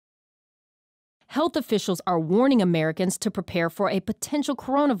Health officials are warning Americans to prepare for a potential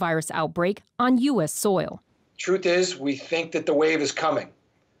coronavirus outbreak on U.S. soil. Truth is, we think that the wave is coming.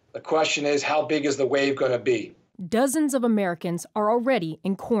 The question is, how big is the wave going to be? Dozens of Americans are already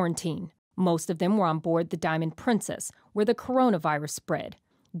in quarantine. Most of them were on board the Diamond Princess, where the coronavirus spread.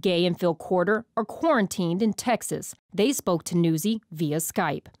 Gay and Phil Corder are quarantined in Texas. They spoke to Newsy via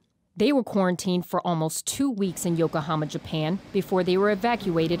Skype. They were quarantined for almost 2 weeks in Yokohama, Japan, before they were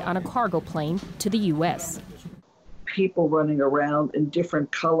evacuated on a cargo plane to the U.S. People running around in different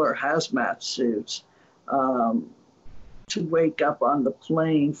color hazmat suits to wake up on the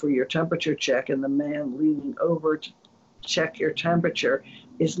plane for your temperature check, and the man leaning over to check your temperature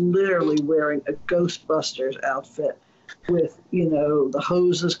is literally wearing a Ghostbusters outfit with, the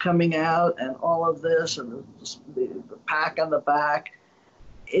hoses coming out and all of this and the pack on the back.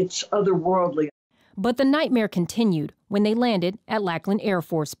 It's otherworldly. But the nightmare continued when they landed at Lackland Air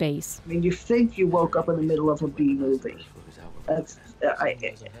Force Base. I mean, you think you woke up in the middle of a B movie. That's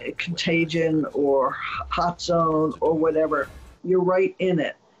Contagion or Hot Zone or whatever. You're right in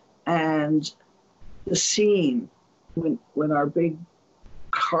it. And the scene when our big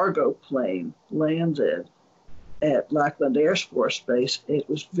cargo plane landed at Lackland Air Force Base, it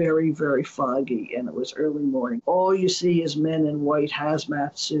was very, very foggy, and it was early morning. All you see is men in white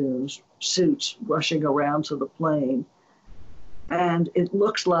hazmat suits rushing around to the plane, and it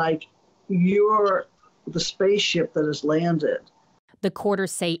looks like you're the spaceship that has landed. The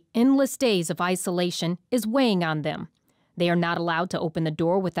Corders say endless days of isolation is weighing on them. They are not allowed to open the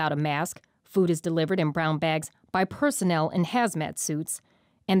door without a mask. Food is delivered in brown bags by personnel in hazmat suits,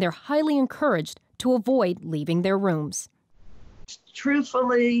 and they're highly encouraged to avoid leaving their rooms.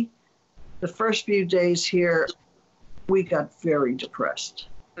 Truthfully, the first few days here, we got very depressed.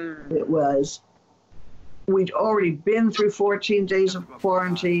 We'd already been through 14 days of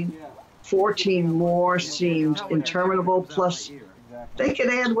quarantine. 14 more seemed interminable, plus they could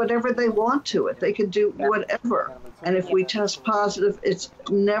add whatever they want to it. They could do whatever. And if we test positive, it's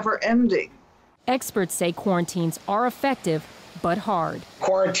never ending. Experts say quarantines are effective, but hard.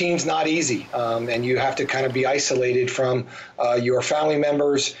 Quarantine's not easy, and you have to kind of be isolated from your family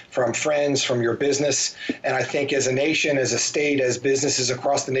members, from friends, from your business. And I think as a nation, as a state, as businesses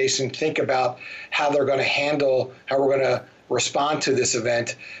across the nation think about how they're going to handle, how we're going to respond to this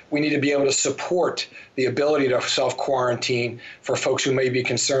event, we need to be able to support the ability to self-quarantine for folks who may be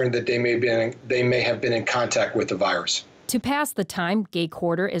concerned that they may have been in contact with the virus. To pass the time, Gay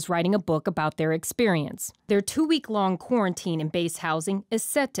Corder is writing a book about their experience. Their 2-week-long quarantine in base housing is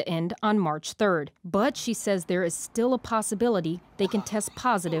set to end on March 3rd. But she says there is still a possibility they can test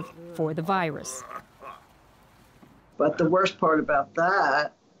positive for the virus. But the worst part about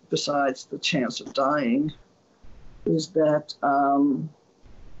that, besides the chance of dying, is that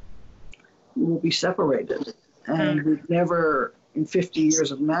we'll be separated. And we've never, in 50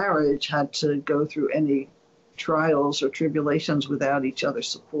 years of marriage, had to go through any trials or tribulations without each other's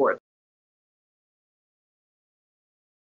support.